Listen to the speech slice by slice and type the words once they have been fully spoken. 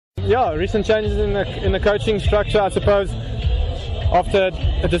Yeah, recent changes in the coaching structure, I suppose. After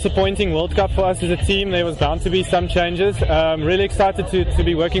a disappointing World Cup for us as a team, there was bound to be some changes. Really excited to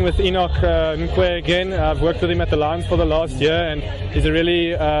be working with Enoch Nkwe again. I've worked with him at the Lions for the last year, and he's a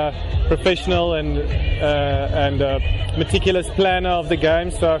really professional and meticulous planner of the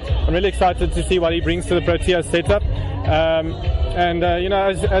game. So I'm really excited to see what he brings to the Proteas setup. You know,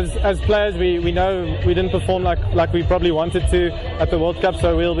 as players, we know we didn't perform like we probably wanted to at the World Cup,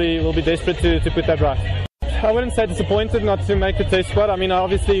 so we'll be desperate to put that right. I wouldn't say disappointed not to make the Test squad. I mean, I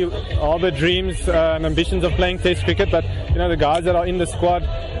obviously harbour dreams and ambitions of playing Test cricket, but you know, the guys that are in the squad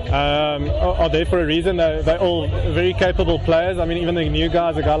are there for a reason. They're all very capable players. I mean, even the new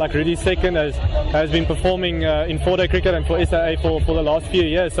guys, a guy like Rudy Second has been performing in 4-day cricket and for SAA for the last few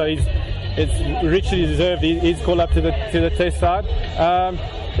years, so it's richly deserved. He's called up to the Test side.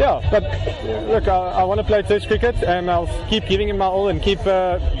 Yeah, but look, I want to play Test cricket, and I'll keep giving him my all and keep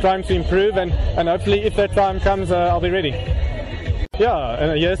trying to improve, and hopefully if that time comes, I'll be ready. Yeah,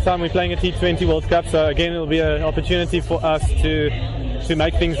 in a year's time we're playing a T20 World Cup, so again it'll be an opportunity for us to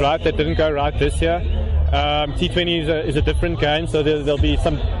make things right that didn't go right this year. T20 is a different game, so there'll be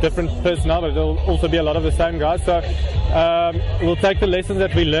some different personnel, but there'll also be a lot of the same guys. So we'll take the lessons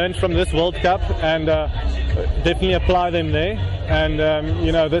that we learned from this World Cup and definitely apply them there. And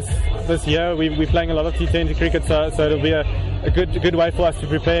you know, this year we're playing a lot of T20 cricket, so it'll be a good way for us to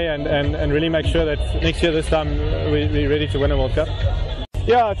prepare and really make sure that next year this time we're ready to win a World Cup.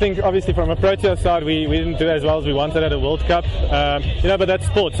 Yeah, I think obviously from a Proteas side we didn't do as well as we wanted at a World Cup. You know, but that's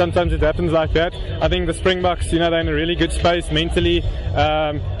sport. Sometimes it happens like that. I think the Springboks, you know, they're in a really good space mentally.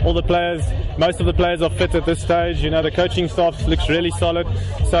 All the players, most of the players are fit at this stage. You know, the coaching staff looks really solid.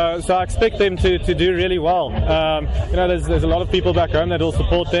 So I expect them to do really well. You know, there's a lot of people back home that will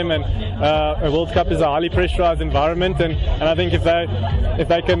support them, and a World Cup is a highly pressurized environment, and I think if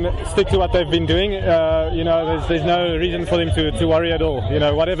they can stick to what they've been doing, you know, there's no reason for them to worry at all. You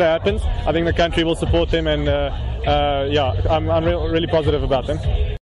know, whatever happens, I think the country will support them, and yeah, I'm really positive about them.